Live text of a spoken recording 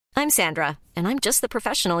I'm Sandra, and I'm just the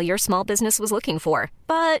professional your small business was looking for.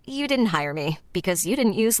 But you didn't hire me because you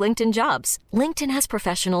didn't use LinkedIn Jobs. LinkedIn has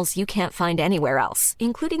professionals you can't find anywhere else,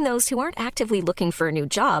 including those who aren't actively looking for a new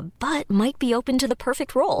job, but might be open to the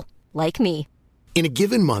perfect role, like me. In a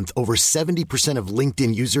given month, over 70% of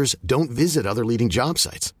LinkedIn users don't visit other leading job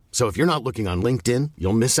sites. So if you're not looking on LinkedIn,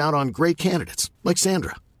 you'll miss out on great candidates like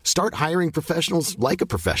Sandra. Start hiring professionals like a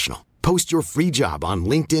professional. Post your free job on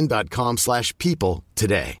linkedin.com/people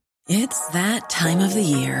today. It's that time of the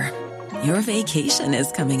year. Your vacation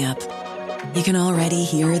is coming up. You can already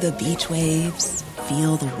hear the beach waves,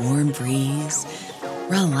 feel the warm breeze,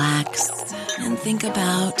 relax, and think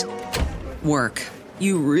about work.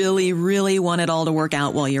 You really, really want it all to work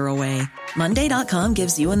out while you're away. Monday.com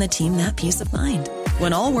gives you and the team that peace of mind.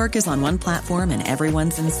 When all work is on one platform and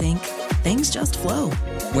everyone's in sync, things just flow.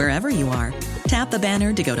 Wherever you are, tap the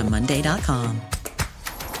banner to go to Monday.com.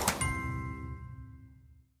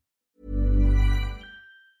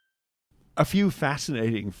 A few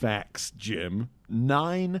fascinating facts, Jim.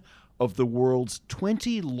 9 of the world's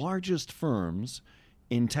 20 largest firms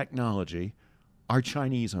in technology are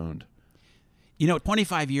Chinese-owned.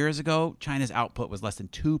 25 years ago, China's output was less than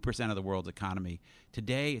 2% of the world's economy.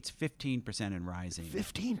 Today, it's 15% and rising.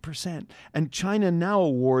 15%. And China now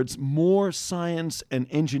awards more science and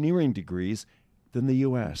engineering degrees than the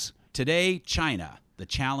U.S. Today, China, the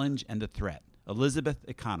challenge and the threat. Elizabeth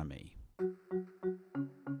Economy.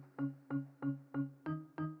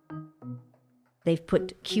 They've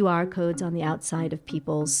put QR codes on the outside of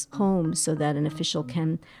people's homes so that an official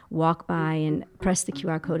can walk by and press the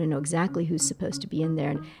QR code and know exactly who's supposed to be in there.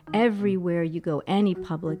 And everywhere you go, any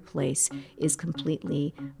public place is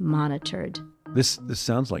completely monitored. This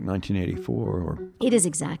sounds like 1984. Or It is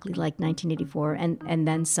exactly like 1984 and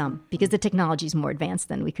then some, because the technology is more advanced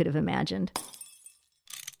than we could have imagined.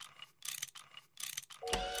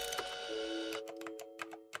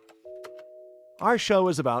 Our show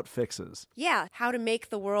is about fixes. Yeah, how to make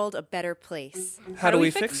the world a better place. How do we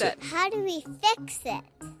fix it? How do we fix it?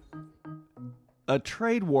 A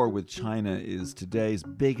trade war with China is today's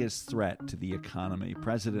biggest threat to the economy.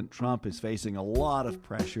 President Trump is facing a lot of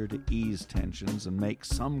pressure to ease tensions and make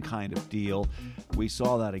some kind of deal. We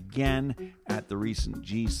saw that again at the recent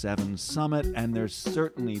G7 summit, and there's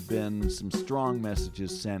certainly been some strong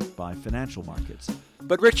messages sent by financial markets.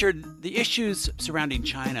 But Richard, the issues surrounding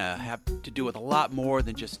China have to do with a lot more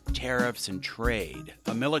than just tariffs and trade.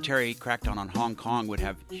 A military crackdown on Hong Kong would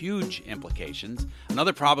have huge implications.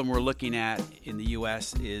 Another problem we're looking at in the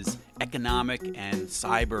U.S. is economic and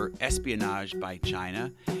cyber espionage by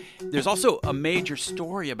China. There's also a major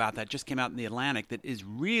story about that just came out in The Atlantic that is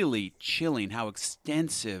really chilling how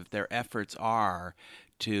extensive their efforts are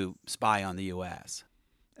to spy on the U.S.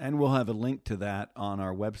 And we'll have a link to that on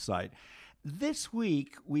our website. This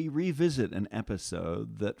week, we revisit an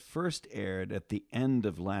episode that first aired at the end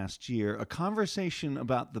of last year, a conversation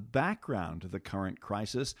about the background to the current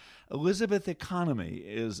crisis. Elizabeth Economy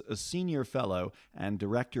is a senior fellow and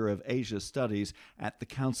director of Asia Studies at the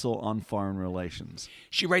Council on Foreign Relations.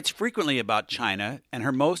 She writes frequently about China, and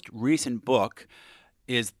her most recent book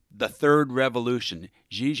is The Third Revolution,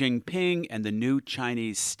 Xi Jinping and the New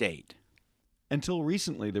Chinese State. Until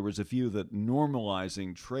recently, there was a view that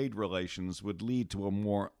normalizing trade relations would lead to a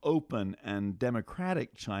more open and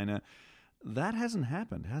democratic China. That hasn't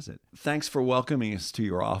happened, has it? Thanks for welcoming us to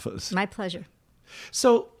your office. My pleasure.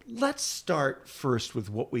 So let's start first with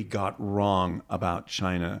what we got wrong about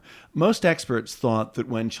China. Most experts thought that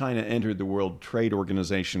when China entered the World Trade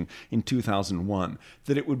Organization in 2001,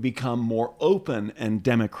 that it would become more open and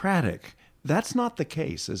democratic. That's not the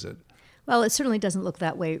case, is it? Well, it certainly doesn't look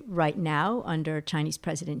that way right now under Chinese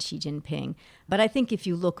President Xi Jinping. But I think if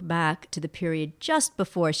you look back to the period just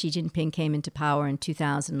before Xi Jinping came into power in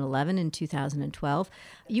 2011 and 2012,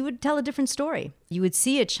 you would tell a different story. You would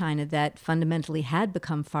see a China that fundamentally had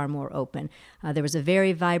become far more open. There was a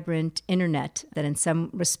very vibrant internet that in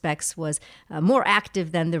some respects was more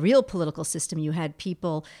active than the real political system. You had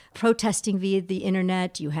people protesting via the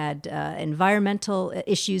internet. You had environmental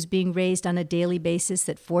issues being raised on a daily basis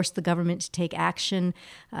that forced the government to take action.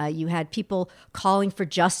 You had people calling for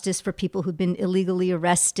justice for people who'd been illegally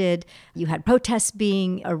arrested. You had protests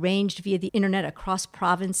being arranged via the internet across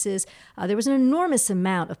provinces. There was an enormous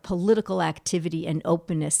amount of political activity and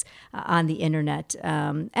openness on the internet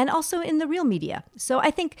and also in the real media. So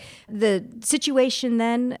I think the situation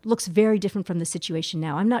then looks very different from the situation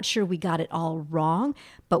now. I'm not sure we got it all wrong,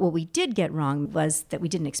 but what we did get wrong was that we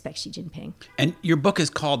didn't expect Xi Jinping. And your book is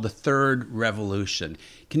called The Third Revolution.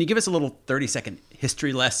 Can you give us a little 30-second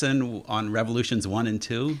history lesson on revolutions 1 and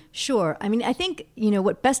 2? Sure. I mean, I think,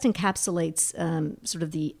 what best encapsulates sort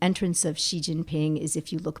of the entrance of Xi Jinping is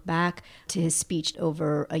if you look back to his speech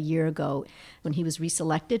over a year ago when he was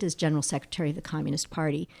reselected as General Secretary of the Communist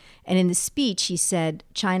Party. And in the speech, he said,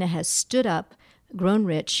 China has stood up, grown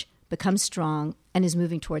rich, become strong, and is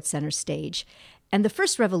moving towards center stage. And the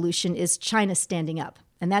first revolution is China standing up.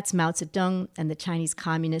 And that's Mao Zedong and the Chinese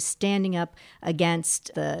communists standing up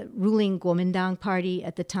against the ruling Kuomintang party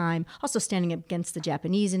at the time, also standing up against the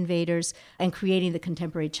Japanese invaders and creating the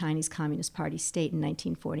contemporary Chinese Communist Party state in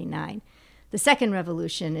 1949. The second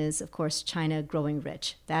revolution is, of course, China growing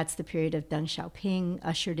rich. That's the period of Deng Xiaoping,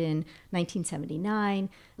 ushered in 1979,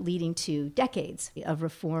 leading to decades of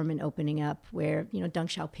reform and opening up where, Deng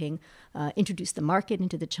Xiaoping introduced the market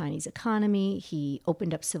into the Chinese economy. He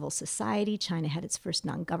opened up civil society. China had its first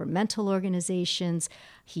non-governmental organizations.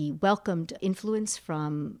 He welcomed influence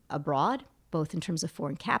from abroad, both in terms of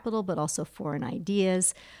foreign capital, but also foreign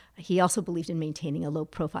ideas. He also believed in maintaining a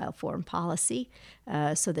low-profile foreign policy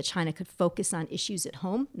so that China could focus on issues at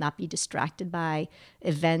home, not be distracted by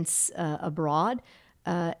events abroad.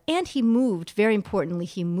 And he moved, very importantly,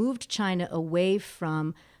 China away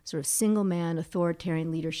from sort of single-man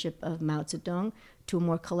authoritarian leadership of Mao Zedong to a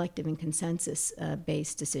more collective and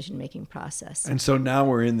consensus-based decision-making process. And so now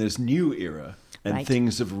we're in this new era, and Right.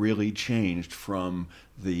 things have really changed from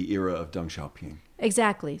the era of Deng Xiaoping.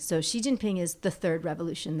 Exactly. So Xi Jinping is the third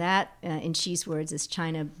revolution. That, in Xi's words, is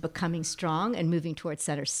China becoming strong and moving towards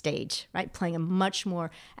center stage, right? Playing a much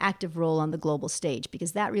more active role on the global stage,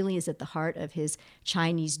 because that really is at the heart of his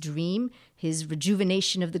Chinese dream, his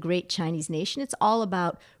rejuvenation of the great Chinese nation. It's all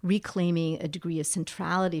about reclaiming a degree of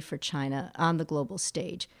centrality for China on the global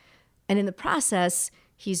stage. And in the process,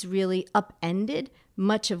 he's really upended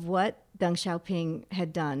much of what Deng Xiaoping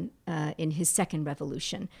had done in his second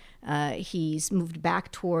revolution. He's moved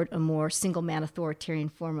back toward a more single-man authoritarian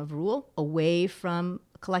form of rule, away from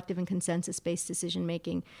collective and consensus-based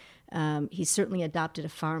decision-making. He's certainly adopted a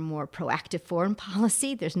far more proactive foreign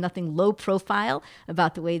policy. There's nothing low profile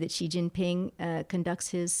about the way that Xi Jinping conducts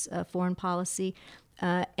his foreign policy.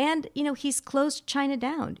 And he's closed China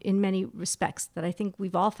down in many respects that I think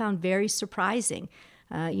we've all found very surprising.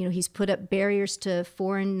 He's put up barriers to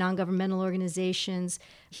foreign non-governmental organizations.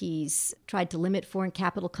 He's tried to limit foreign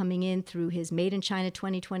capital coming in through his Made in China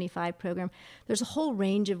 2025 program. There's a whole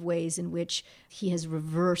range of ways in which he has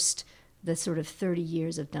reversed the sort of 30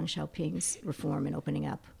 years of Deng Xiaoping's reform and opening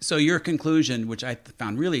up. So your conclusion, which I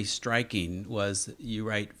found really striking, was you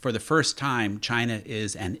write, for the first time, China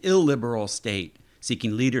is an illiberal state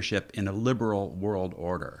seeking leadership in a liberal world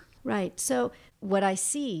order. Right. So what I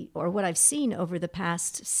see, or what I've seen over the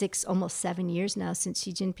past 6, almost 7 years now since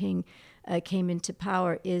Xi Jinping came into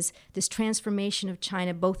power, is this transformation of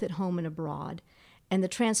China both at home and abroad. And the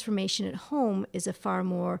transformation at home is a far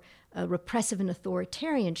more repressive and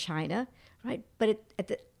authoritarian China, right? But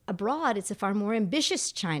abroad, it's a far more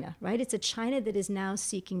ambitious China, right? It's a China that is now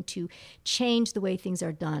seeking to change the way things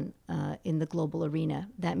are done in the global arena.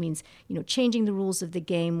 That means, changing the rules of the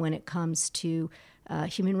game when it comes to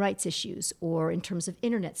human rights issues or in terms of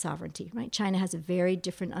internet sovereignty, right? China has a very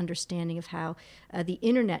different understanding of how the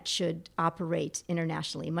internet should operate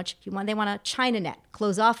internationally. They want a China net,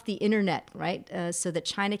 close off the internet, right? So that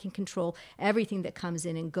China can control everything that comes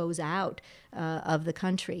in and goes out of the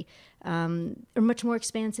country. Are much more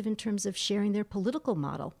expansive in terms of sharing their political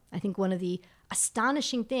model. I think one of the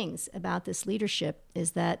astonishing things about this leadership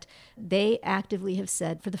is that they actively have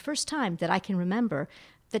said, for the first time that I can remember,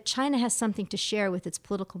 that China has something to share with its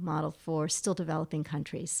political model for still developing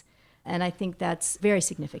countries. And I think that's very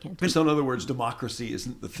significant. So in other words, democracy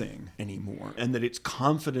isn't the thing anymore, and that it's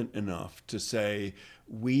confident enough to say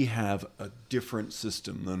we have a different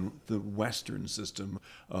system than the Western system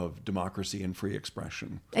of democracy and free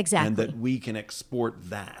expression. Exactly. And that we can export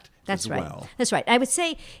that That's as right. well. That's right. I would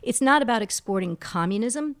say it's not about exporting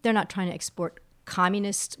communism. They're not trying to export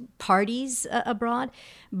communist parties abroad,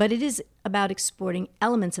 but it is about exporting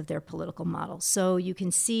elements of their political model. So you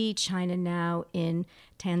can see China now in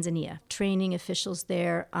Tanzania, training officials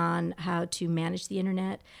there on how to manage the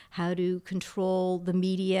internet, how to control the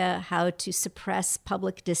media, how to suppress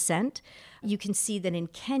public dissent. You can see that in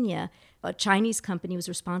Kenya, a Chinese company was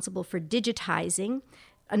responsible for digitizing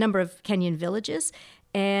a number of Kenyan villages,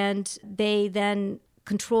 and they then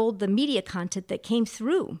controlled the media content that came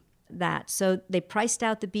through that. So they priced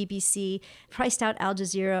out the BBC, priced out Al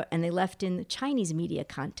Jazeera, and they left in the Chinese media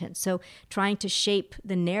content. So trying to shape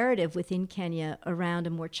the narrative within Kenya around a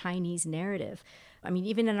more Chinese narrative. I mean,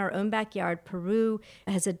 even in our own backyard, Peru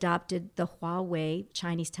has adopted the Huawei,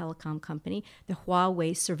 Chinese telecom company, the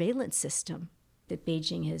Huawei surveillance system. that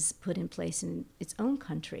Beijing has put in place in its own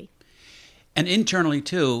country. And internally,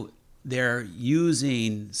 too, they're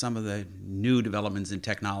using some of the new developments in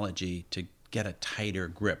technology to get a tighter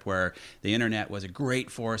grip, where the internet was a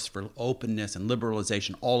great force for openness and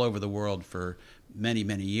liberalization all over the world for many,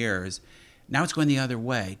 many years. Now it's going the other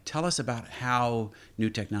way. Tell us about how new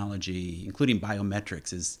technology, including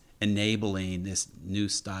biometrics, is enabling this new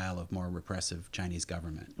style of more repressive Chinese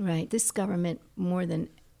government. Right. This government, more than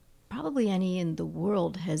probably any in the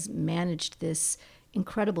world, has managed this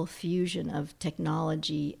incredible fusion of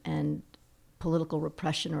technology and political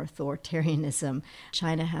repression or authoritarianism.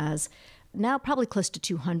 China has now probably close to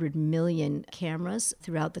 200 million cameras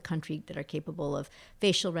throughout the country that are capable of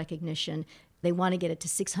facial recognition. They want to get it to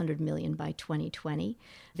 600 million by 2020.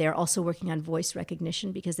 They're also working on voice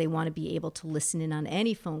recognition because they want to be able to listen in on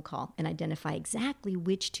any phone call and identify exactly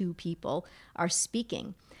which two people are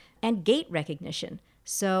speaking. And gait recognition.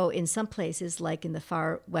 So in some places, like in the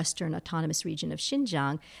far western autonomous region of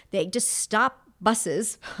Xinjiang, they just stop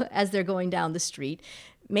buses as they're going down the street,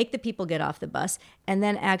 make the people get off the bus, and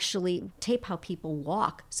then actually tape how people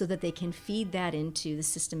walk so that they can feed that into the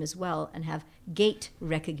system as well and have gait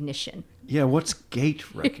recognition. Yeah, what's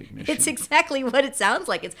gait recognition? It's exactly what it sounds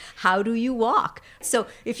like. It's how do you walk? So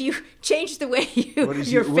if you change the way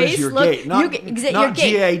your face looks, gait? Not your gait.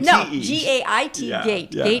 G-A-T-E. No, G-A-I-T, yeah,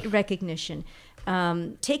 gait, yeah. gait recognition.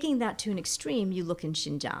 Taking that to an extreme, you look in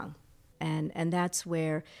Xinjiang, and that's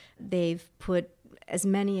where they've put as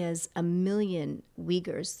many as 1 million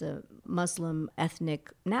Uyghurs, the Muslim ethnic,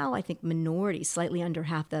 now I think minority, slightly under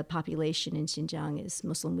half the population in Xinjiang is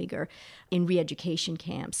Muslim Uyghur, in re-education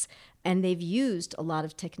camps. And they've used a lot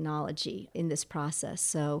of technology in this process.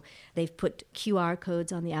 So they've put QR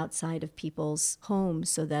codes on the outside of people's homes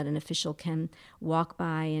so that an official can walk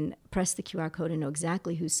by and press the QR code and know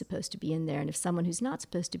exactly who's supposed to be in there. And if someone who's not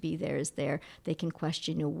supposed to be there is there, they can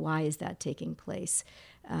question, why is that taking place?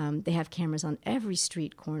 They have cameras on every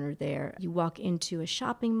street corner there. You walk into a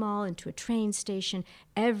shopping mall, into a train station,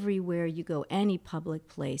 everywhere you go, any public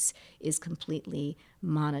place is completely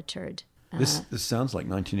monitored. This sounds like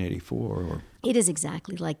 1984. Or It is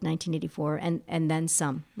exactly like 1984 and then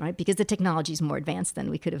some, right? Because the technology is more advanced than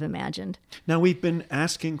we could have imagined. Now, we've been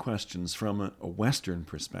asking questions from a Western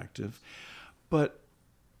perspective, but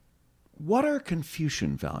what are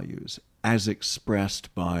Confucian values as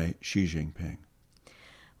expressed by Xi Jinping?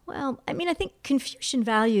 Well, I think Confucian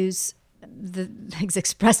values, the things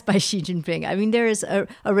expressed by Xi Jinping, there is a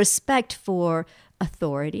respect for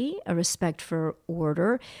authority, a respect for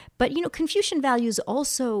order. But, Confucian values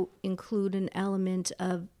also include an element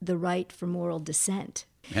of the right for moral dissent.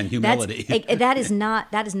 And humility. That is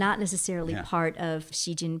not necessarily part of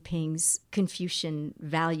Xi Jinping's Confucian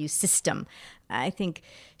value system. I think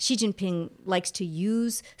Xi Jinping likes to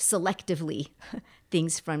use selectively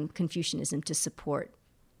things from Confucianism to support,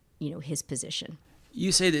 his position.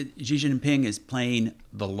 You say that Xi Jinping is playing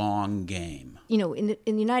the long game. In the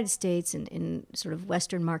United States and in sort of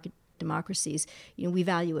Western market democracies, we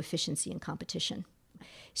value efficiency and competition.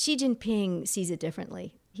 Xi Jinping sees it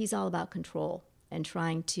differently. He's all about control and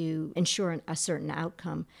trying to ensure a certain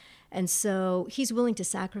outcome. And so he's willing to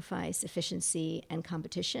sacrifice efficiency and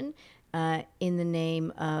competition in the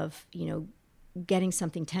name of, getting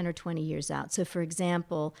something 10 or 20 years out. So, for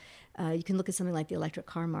example, you can look at something like the electric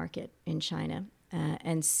car market in China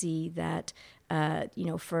and see that,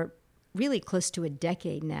 for really close to a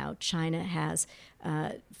decade now, China has,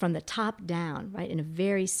 from the top down, right, in a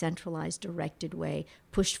very centralized, directed way,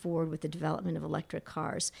 pushed forward with the development of electric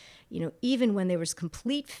cars. Even when there was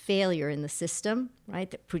complete failure in the system, right,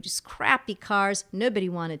 that produced crappy cars, nobody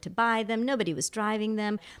wanted to buy them, nobody was driving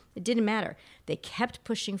them. It didn't matter. They kept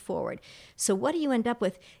pushing forward. So what do you end up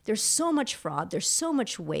with? There's so much fraud. There's so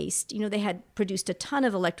much waste. They had produced a ton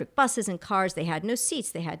of electric buses and cars. They had no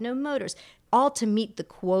seats. They had no motors, all to meet the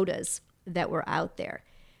quotas that were out there.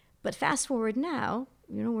 But fast forward now,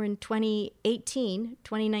 we're in 2018,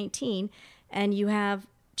 2019, and you have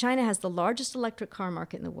China has the largest electric car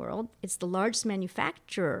market in the world. It's the largest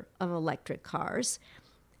manufacturer of electric cars,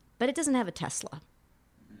 but it doesn't have a Tesla,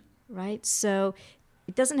 right? So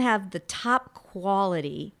it doesn't have the top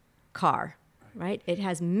quality car, right? It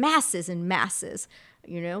has masses and masses,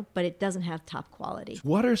 but it doesn't have top quality.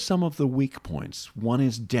 What are some of the weak points? One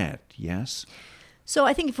is debt, yes? So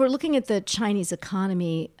I think if we're looking at the Chinese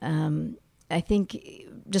economy, I think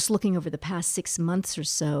just looking over the past 6 months or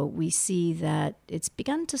so, we see that it's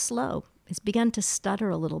begun to slow. It's begun to stutter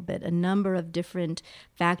a little bit. A number of different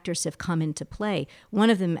factors have come into play. One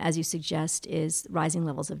of them, as you suggest, is rising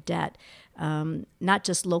levels of debt. not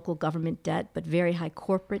just local government debt, but very high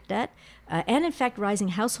corporate debt, and in fact, rising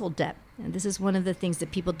household debt. And this is one of the things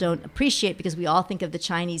that people don't appreciate because we all think of the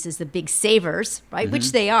Chinese as the big savers, right? Mm-hmm.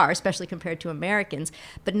 Which they are, especially compared to Americans.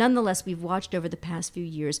 But nonetheless, we've watched over the past few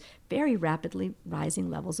years very rapidly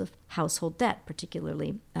rising levels of household debt,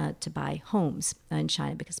 particularly to buy homes in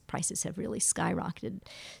China because prices have really skyrocketed.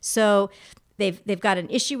 So they've got an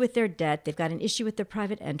issue with their debt. They've got an issue with their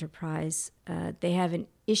private enterprise. They have an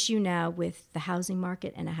issue now with the housing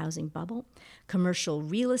market and a housing bubble. Commercial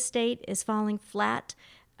real estate is falling flat.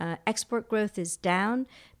 Export growth is down.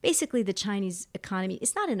 Basically, the Chinese economy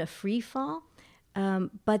is not in a free fall,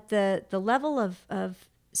 but the level of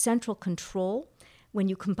central control, when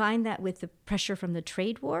you combine that with the pressure from the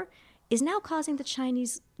trade war, is now causing the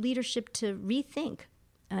Chinese leadership to rethink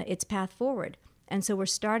its path forward. And so we're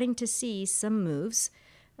starting to see some moves,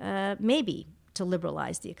 maybe, to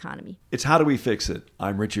liberalize the economy. It's How Do We Fix It?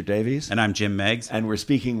 I'm Richard Davies. And I'm Jim Meigs. And we're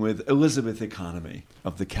speaking with Elizabeth Economy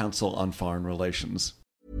of the Council on Foreign Relations.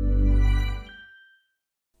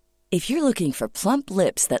 If you're looking for plump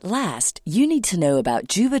lips that last, you need to know about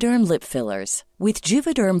Juvederm lip fillers. With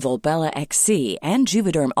Juvederm Volbella XC and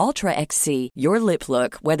Juvederm Ultra XC, your lip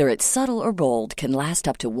look, whether it's subtle or bold, can last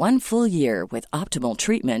up to 1 full year with optimal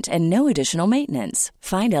treatment and no additional maintenance.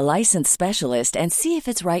 Find a licensed specialist and see if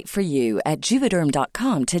it's right for you at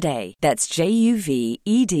Juvederm.com today. That's JUVEDERM.com.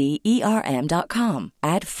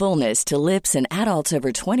 Add fullness to lips in adults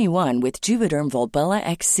over 21 with Juvederm Volbella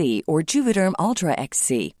XC or Juvederm Ultra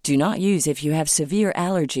XC. Do not use if you have severe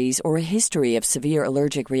allergies or a history of severe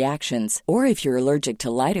allergic reactions, or if you're allergic to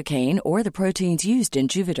lidocaine or the proteins used in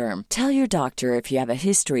Juvederm. Tell your doctor if you have a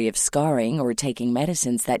history of scarring or taking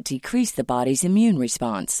medicines that decrease the body's immune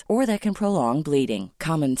response or that can prolong bleeding.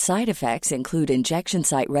 Common side effects include injection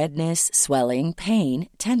site redness, swelling, pain,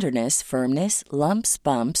 tenderness, firmness, lumps,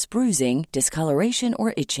 bumps, bruising, discoloration,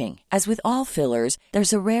 or itching. As with all fillers,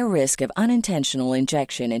 there's a rare risk of unintentional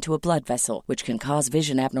injection into a blood vessel, which can cause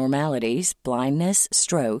vision abnormalities, blindness,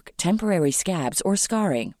 stroke, temporary scabs, or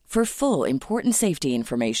scarring. For full, important safety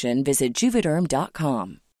information, visit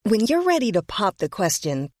Juvederm.com. When you're ready to pop the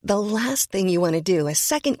question, the last thing you want to do is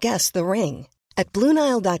second-guess the ring. At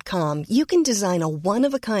BlueNile.com, you can design a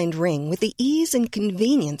one-of-a-kind ring with the ease and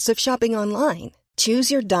convenience of shopping online.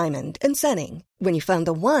 Choose your diamond and setting. When you find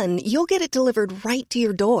the one, you'll get it delivered right to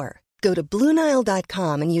your door. Go to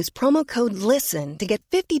BlueNile.com and use promo code LISTEN to get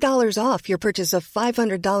 $50 off your purchase of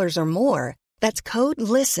 $500 or more. That's code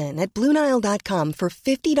LISTEN at BlueNile.com for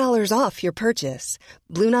 $50 off your purchase.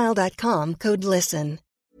 BlueNile.com, code LISTEN.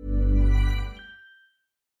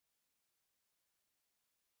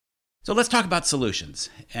 So let's talk about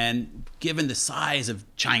solutions. And given the size of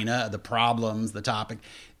China, the problems, the topic,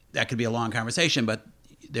 that could be a long conversation, but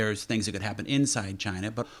there's things that could happen inside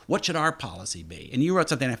China. But what should our policy be? And you wrote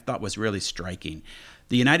something I thought was really striking.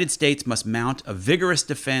 The United States must mount a vigorous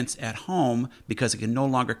defense at home because it can no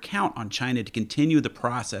longer count on China to continue the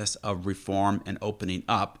process of reform and opening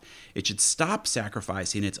up. It should stop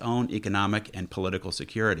sacrificing its own economic and political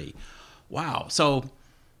security. Wow. So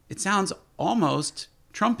it sounds almost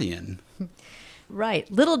Trumpian.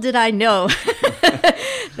 Right. Little did I know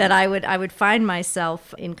that I would find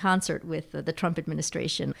myself in concert with the Trump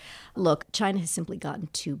administration. Look, China has simply gotten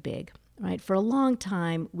too big, right? For a long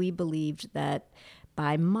time, we believed that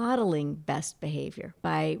by modeling best behavior,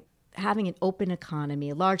 by having an open economy,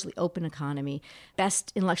 a largely open economy,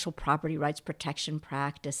 best intellectual property rights protection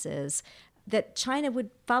practices, that China would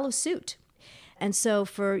follow suit. And so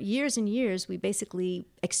for years and years, we basically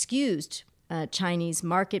excused Chinese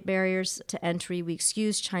market barriers to entry. We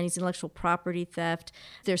excused Chinese intellectual property theft,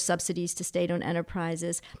 their subsidies to state-owned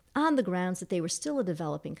enterprises, on the grounds that they were still a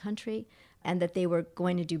developing country and that they were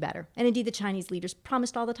going to do better. And indeed, the Chinese leaders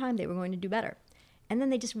promised all the time they were going to do better. And then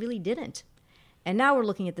they just really didn't. And now we're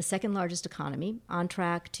looking at the second largest economy, on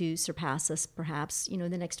track to surpass us perhaps, in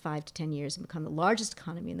the next 5 to 10 years and become the largest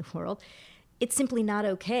economy in the world. It's simply not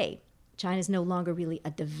okay. China is no longer really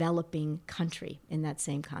a developing country in that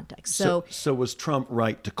same context. So was Trump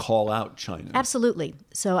right to call out China? Absolutely.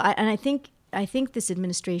 So I think this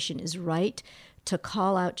administration is right to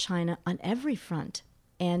call out China on every front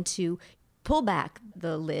and to pull back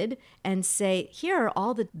the lid and say, here are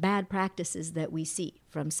all the bad practices that we see,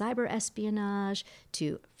 from cyber espionage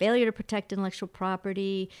to failure to protect intellectual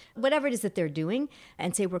property, whatever it is that they're doing,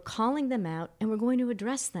 and say we're calling them out and we're going to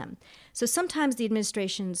address them. So sometimes the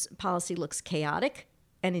administration's policy looks chaotic,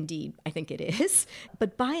 and indeed, I think it is.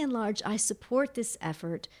 But by and large, I support this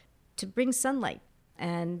effort to bring sunlight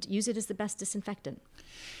and use it as the best disinfectant.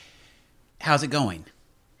 How's it going?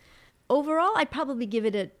 Overall, I'd probably give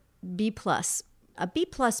it a B+. A B+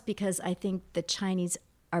 because I think the Chinese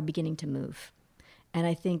are beginning to move. And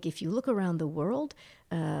I think if you look around the world,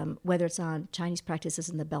 whether it's on Chinese practices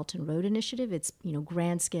in the Belt and Road Initiative, it's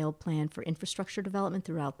grand scale plan for infrastructure development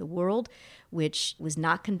throughout the world, which was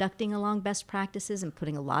not conducting along best practices and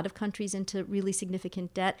putting a lot of countries into really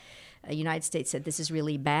significant debt. The United States said this is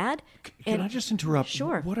really bad. Can I just interrupt?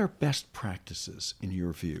 Sure. What are best practices in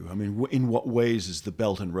your view? I mean, in what ways is the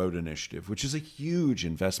Belt and Road Initiative, which is a huge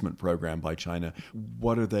investment program by China,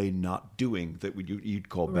 what are they not doing that you'd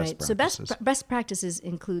call best practices? So best practices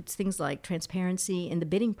includes things like transparency in the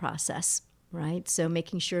bidding process, right? So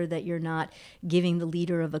making sure that you're not giving the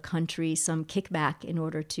leader of a country some kickback in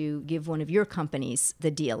order to give one of your companies the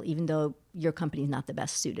deal, even though your company is not the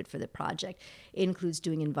best suited for the project. It includes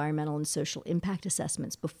doing environmental and social impact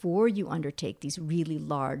assessments before you undertake these really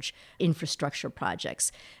large infrastructure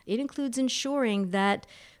projects. It includes ensuring that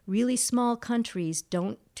really small countries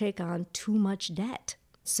don't take on too much debt,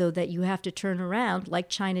 so that you have to turn around, like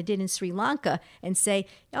China did in Sri Lanka, and say,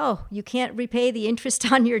 oh, you can't repay the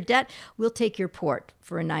interest on your debt? We'll take your port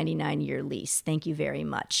for a 99-year lease. Thank you very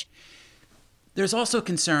much. There's also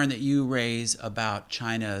concern that you raise about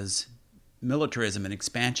China's militarism and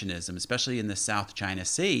expansionism, especially in the South China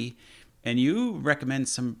Sea, and you recommend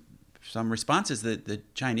some responses that the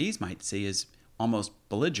Chinese might see as almost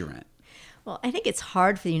belligerent. Well, I think it's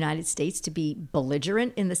hard for the United States to be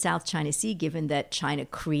belligerent in the South China Sea, given that China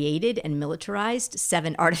created and militarized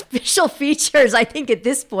 7 artificial features. I think at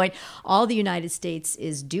this point, all the United States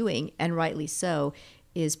is doing, and rightly so,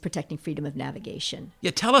 is protecting freedom of navigation. Yeah,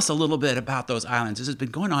 tell us a little bit about those islands. This has been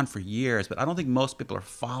going on for years, but I don't think most people are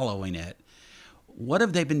following it. What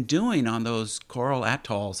have they been doing on those coral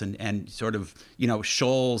atolls and sort of,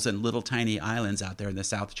 shoals and little tiny islands out there in the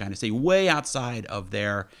South China Sea, way outside of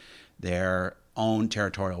their own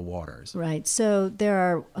territorial waters? Right. So there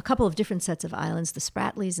are a couple of different sets of islands, the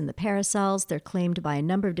Spratlys and the Parasols. They're claimed by a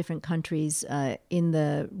number of different countries in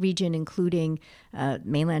the region, including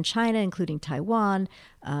mainland China, including Taiwan,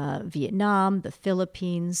 Vietnam, the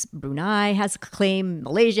Philippines, Brunei has a claim,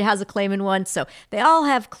 Malaysia has a claim in one. So they all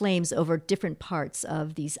have claims over different parts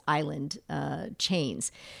of these island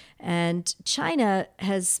chains. And China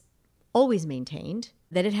has always maintained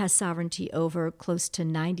that it has sovereignty over close to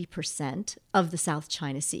 90% of the South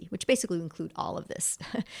China Sea, which basically would include all of this.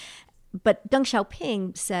 But Deng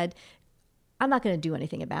Xiaoping said, I'm not going to do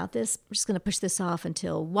anything about this. We're just going to push this off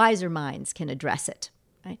until wiser minds can address it.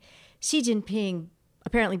 Right? Xi Jinping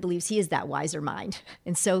apparently believes he is that wiser mind.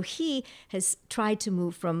 And so he has tried to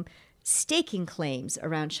move from staking claims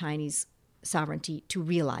around Chinese sovereignty to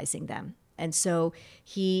realizing them. And so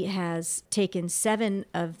he has taken 7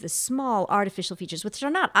 of the small artificial features, which are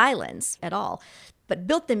not islands at all, but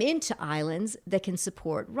built them into islands that can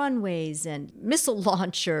support runways and missile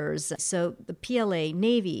launchers. So the PLA,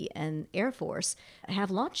 Navy, and Air Force have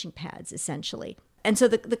launching pads, essentially. And so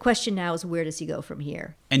the question now is, where does he go from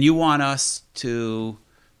here? And you want us to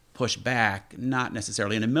push back, not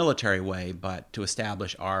necessarily in a military way, but to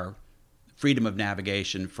establish our freedom of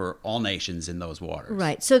navigation for all nations in those waters.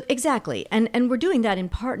 Right. So exactly. And we're doing that in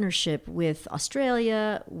partnership with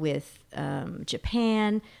Australia, with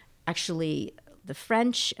Japan. Actually, the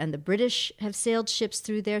French and the British have sailed ships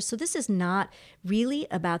through there. So this is not really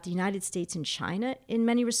about the United States and China in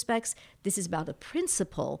many respects. This is about the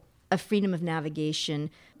principle of freedom of navigation.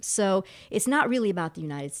 So it's not really about the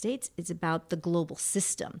United States. It's about the global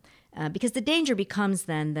system. Because the danger becomes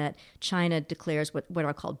then that China declares what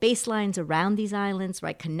are called baselines around these islands,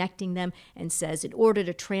 right, connecting them, and says, in order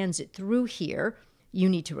to transit through here, you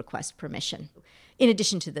need to request permission, in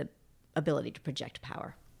addition to the ability to project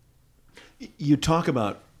power. You talk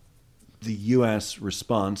about the U.S.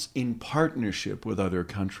 response in partnership with other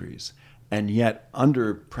countries, and yet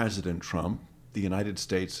under President Trump, the United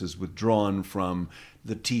States has withdrawn from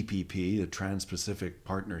the TPP, the Trans-Pacific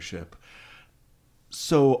Partnership.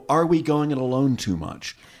 So are we going it alone too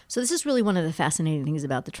much? So this is really one of the fascinating things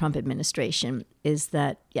about the Trump administration is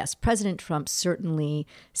that, yes, President Trump certainly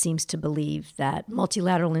seems to believe that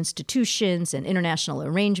multilateral institutions and international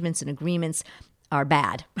arrangements and agreements are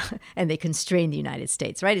bad and they constrain the United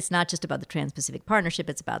States, right? It's not just about the Trans-Pacific Partnership.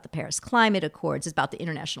 It's about the Paris Climate Accords. It's about the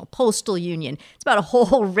International Postal Union. It's about a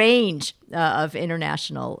whole range of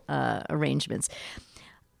international arrangements.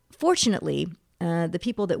 Fortunately, the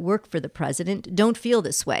people that work for the president don't feel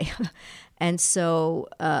this way. And so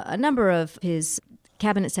a number of his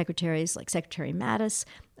cabinet secretaries, like Secretary Mattis,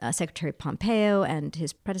 Secretary Pompeo, and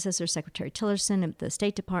his predecessor, Secretary Tillerson of the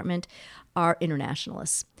State Department, are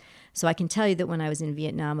internationalists. So I can tell you that when I was in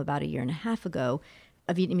Vietnam about 1.5 years ago,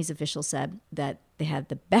 a Vietnamese official said that they had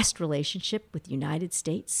the best relationship with the United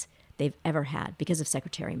States. they've ever had because of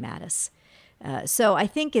Secretary Mattis. So I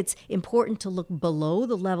think it's important to look below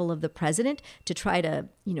the level of the president to try to,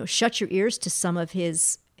 shut your ears to some of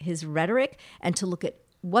his rhetoric and to look at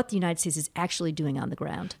what the United States is actually doing on the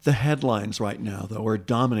ground. The headlines right now, though, are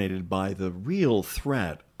dominated by the real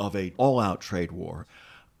threat of an all-out trade war.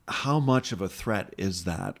 How much of a threat is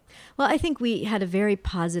that? Well, I think we had a very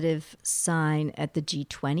positive sign at the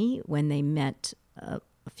G20 when they met a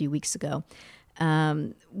few weeks ago,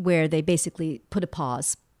 where they basically put a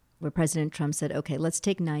pause, where President Trump said, okay, let's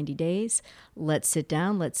take 90 days. Let's sit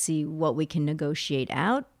down. Let's see what we can negotiate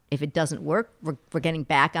out. If it doesn't work, we're getting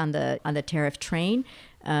back on the tariff train,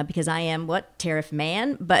 because I am tariff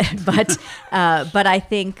man. But I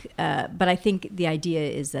think the idea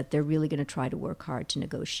is that they're really going to try to work hard to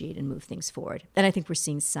negotiate and move things forward. And I think we're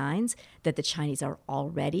seeing signs that the Chinese are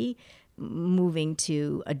already moving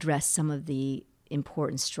to address some of the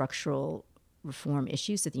important structural reform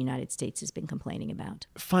issues that the United States has been complaining about.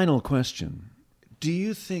 Final question: do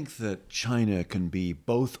you think that China can be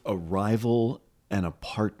both a rival and a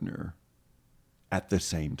partner at the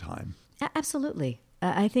same time? Absolutely.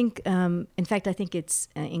 I think, in fact, I think it's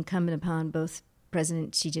incumbent upon both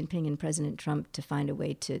President Xi Jinping and President Trump to find a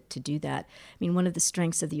way to do that. I mean, one of the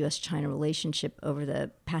strengths of the U.S.-China relationship over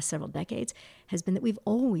the past several decades has been that we've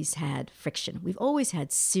always had friction. We've always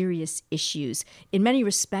had serious issues. In many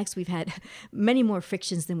respects, we've had many more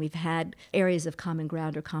frictions than we've had areas of common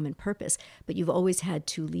ground or common purpose. But you've always had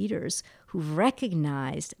two leaders who've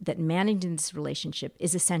recognized that managing this relationship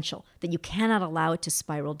is essential, that you cannot allow it to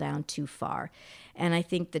spiral down too far. And I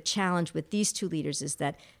think the challenge with these two leaders is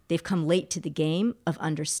that they've come late to the game of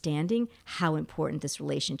understanding how important this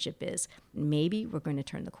relationship is. Maybe we're going to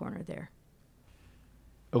turn the corner there.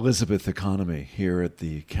 Elizabeth Economy here at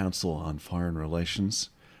the Council on Foreign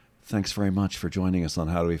Relations. Thanks very much for joining us on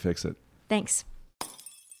How Do We Fix It? Thanks.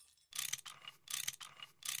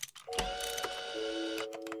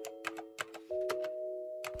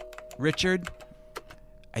 Richard,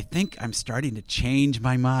 I think I'm starting to change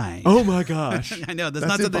my mind. Oh my gosh. I know that's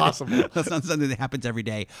not impossible. That's not something that happens every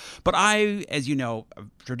day. But I, as you know, a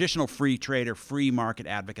traditional free trader, free market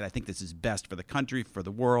advocate. I think this is best for the country, for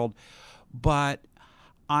the world. But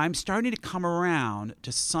I'm starting to come around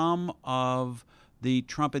to some of the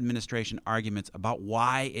Trump administration arguments about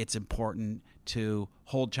why it's important to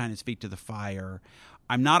hold China's feet to the fire.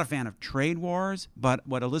 I'm not a fan of trade wars, but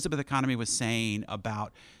what Elizabeth Economy was saying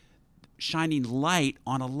about shining light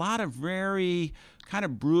on a lot of very kind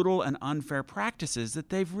of brutal and unfair practices that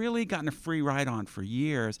they've really gotten a free ride on for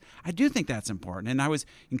years. I do think that's important. And I was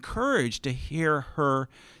encouraged to hear her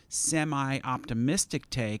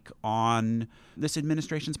semi-optimistic take on this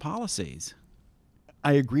administration's policies.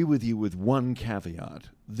 I agree with you with one caveat.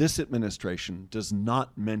 This administration does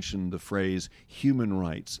not mention the phrase human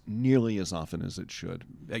rights nearly as often as it should.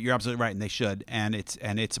 You're absolutely right, and they should. And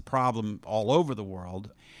it's a problem all over the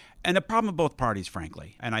world. And a problem of both parties,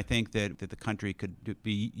 frankly. And I think that the country could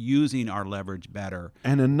be using our leverage better.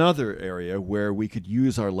 And another area where we could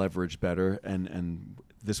use our leverage better, and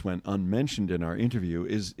this went unmentioned in our interview,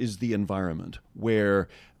 is the environment, where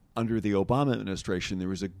under the Obama administration there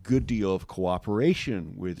was a good deal of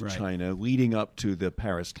cooperation with China leading up to the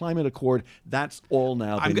Paris Climate Accord. That's all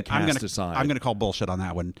now been cast aside. I'm going to call bullshit on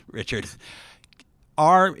that one, Richard.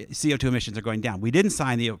 Our CO2 emissions are going down. We didn't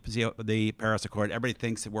sign the Paris Accord. Everybody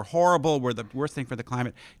thinks that we're horrible. We're the worst thing for the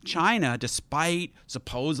climate. China, despite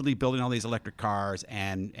supposedly building all these electric cars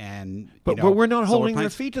but we're not holding their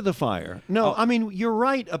feet to the fire. No, I mean, you're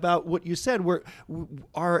right about what you said.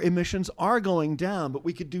 Our emissions are going down, but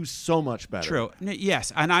we could do so much better. True.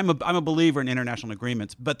 Yes, and I'm a believer in international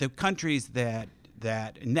agreements. But the countries that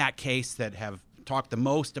in that case that have talk the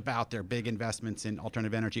most about their big investments in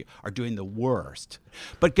alternative energy are doing the worst.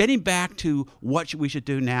 But getting back to what we should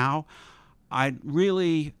do now, I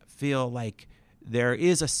really feel like there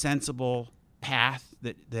is a sensible path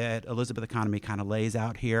that Elizabeth Economy kind of lays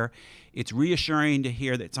out here. It's reassuring to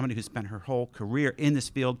hear that somebody who's spent her whole career in this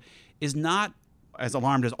field is not as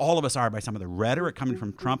alarmed as all of us are by some of the rhetoric coming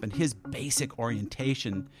from Trump and his basic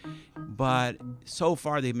orientation. But so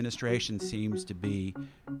far, the administration seems to be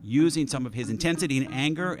using some of his intensity and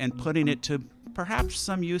anger and putting it to perhaps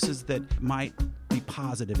some uses that might be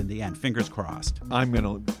positive in the end. Fingers crossed. I'm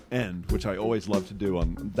going to end, which I always love to do,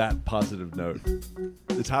 on that positive note.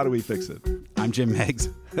 It's How Do We Fix It? I'm Jim Meigs.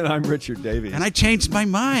 And I'm Richard Davies. And I changed my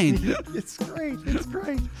mind. It's great. It's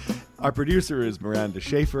great. Our producer is Miranda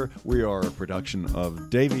Schaefer. We are a production of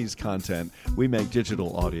Davies Content. We make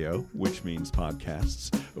digital audio, which means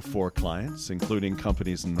podcasts, for clients, including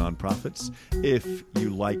companies and nonprofits. If you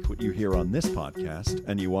like what you hear on this podcast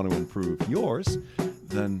and you want to improve yours,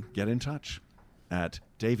 then get in touch at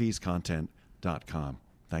daviescontent.com.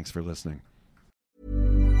 Thanks for listening.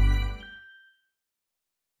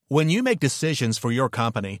 When you make decisions for your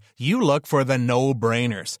company, you look for the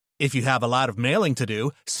no-brainers. If you have a lot of mailing to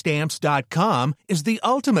do, Stamps.com is the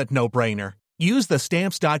ultimate no-brainer. Use the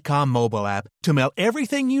Stamps.com mobile app to mail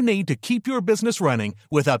everything you need to keep your business running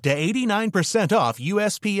with up to 89% off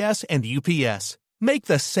USPS and UPS. Make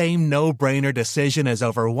the same no-brainer decision as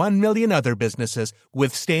over 1 million other businesses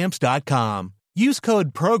with Stamps.com. Use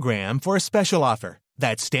code PROGRAM for a special offer.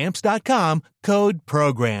 That's Stamps.com, code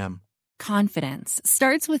PROGRAM. Confidence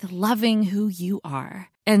starts with loving who you are.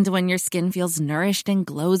 And when your skin feels nourished and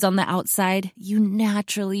glows on the outside, you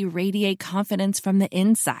naturally radiate confidence from the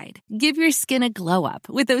inside. Give your skin a glow up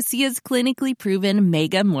with Osea's clinically proven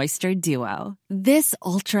Mega Moisture Duo. This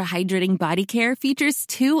ultra-hydrating body care features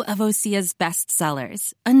 2 of Osea's best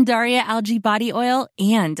sellers, Undaria Algae Body Oil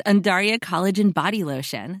and Undaria Collagen Body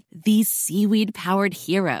Lotion. These seaweed-powered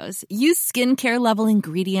heroes use skincare-level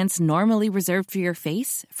ingredients normally reserved for your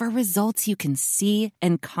face for results you can see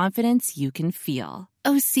and confidence you can feel.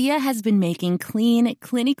 Osea has been making clean,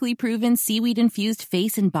 clinically proven seaweed-infused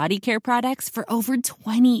face and body care products for over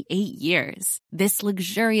 28 years. This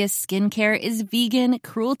luxurious skincare is vegan,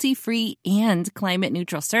 cruelty-free, and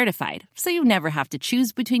climate-neutral certified, so you never have to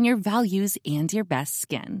choose between your values and your best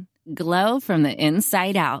skin. Glow from the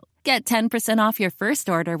inside out. Get 10% off your first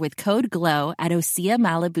order with code GLOW at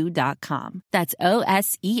OseaMalibu.com. That's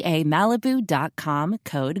OSEA Malibu.com,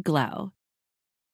 code GLOW.